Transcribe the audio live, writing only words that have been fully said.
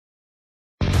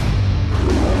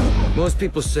Most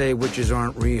people say witches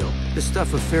aren't real. The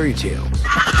stuff of fairy tales.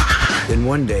 Then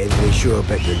one day they show up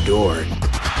at your door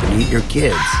to eat your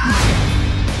kids.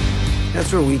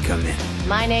 That's where we come in.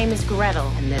 My name is Gretel,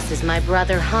 and this is my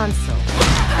brother Hansel.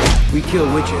 We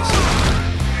kill witches.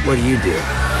 What do?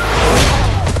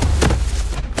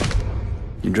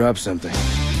 You drop something.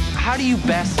 How do you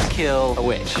best kill a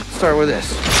witch? Start with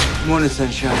this. Morning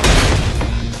sunshine.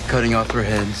 Cutting off her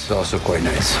head is also quite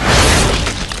nice.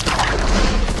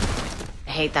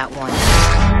 I hate that one.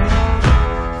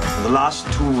 In the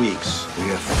last 2 weeks, we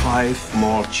have 5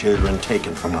 more children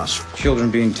taken from us. Children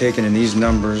being taken in these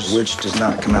numbers, witch does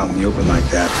not come out in the open like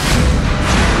that.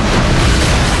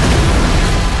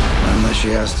 Unless she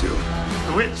has to.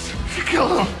 The witch, she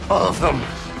killed them, all of them.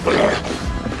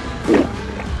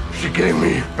 She gave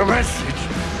me a message.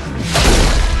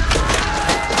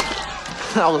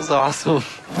 That was awesome.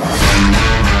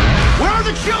 Where are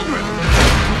the children?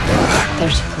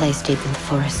 There's a place deep in the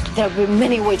forest. There'll be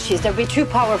many witches. They'll be too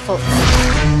powerful.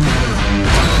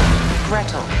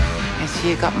 Gretel, I see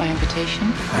you got my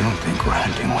invitation. I don't think we're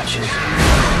hunting witches.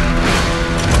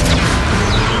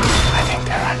 I think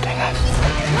they're hunting us.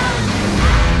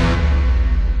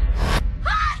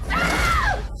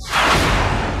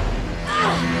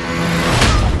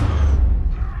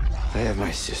 I have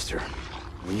my sister.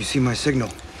 When you see my signal,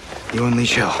 you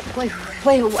unleash hell. Wait,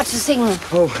 what's the signal?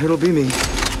 Oh, it'll be me.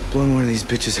 Blowing one of these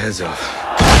bitches' heads off.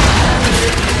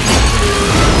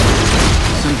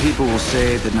 Some people will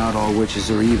say that not all witches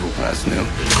are evil. That's new.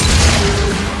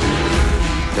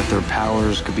 That their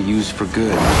powers could be used for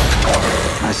good.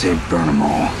 I say burn them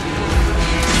all.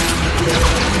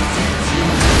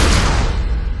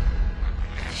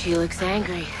 She looks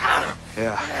angry.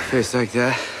 Yeah, face like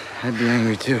that, I'd be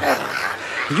angry too.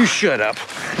 You shut up.